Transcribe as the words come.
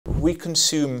We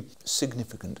consume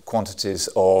significant quantities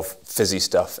of fizzy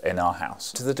stuff in our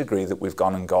house, to the degree that we've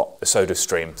gone and got a soda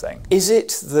stream thing. Is it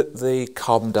that the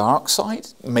carbon dioxide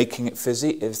making it fizzy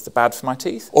is the bad for my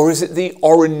teeth? Or is it the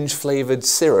orange flavoured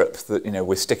syrup that, you know,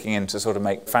 we're sticking in to sort of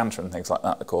make Fanta and things like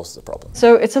that that causes the problem?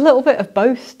 So it's a little bit of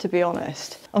both, to be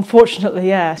honest. Unfortunately,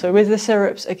 yeah. So with the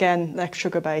syrups, again, they're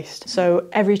sugar-based. So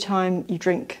every time you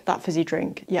drink that fizzy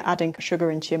drink, you're adding sugar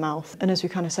into your mouth. And as we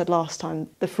kind of said last time,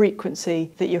 the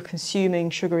frequency that you're consuming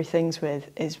sugary things with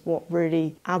is what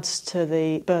really adds to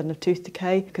the burden of tooth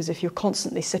decay. Because if you're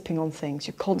constantly sipping on things,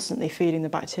 you're constantly feeding the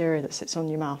bacteria that sits on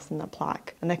your mouth and that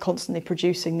plaque. And they're constantly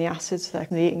producing the acids that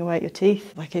are eating away at your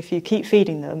teeth. Like if you keep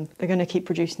feeding them, they're going to keep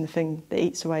producing the thing that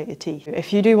eats away at your teeth.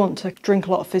 If you do want to drink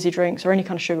a lot of fizzy drinks or any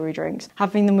kind of sugary drinks,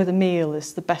 having them with a meal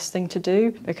is the best thing to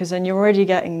do, because then you're already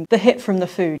getting the hit from the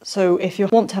food. So if you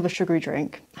want to have a sugary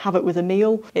drink, have it with a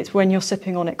meal. It's when you're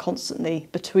sipping on it constantly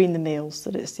between the meals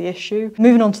that it's the issue.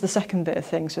 Moving on to the second bit of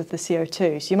things with the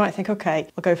CO2. So you might think, okay,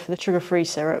 I'll go for the sugar-free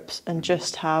syrups and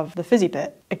just have the fizzy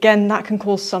bit. Again, that can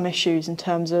cause some issues in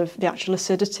terms of the actual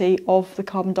acidity of the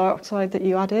carbon dioxide that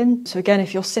you add in. So again,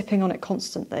 if you're sipping on it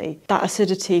constantly, that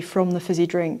acidity from the fizzy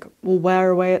drink will wear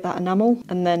away at that enamel,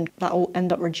 and then that will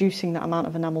end up reducing that amount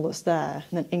of enamel that's there,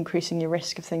 and then increasing your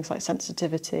risk of things like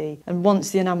sensitivity. And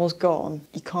once the enamel's gone,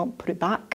 you can't put it back.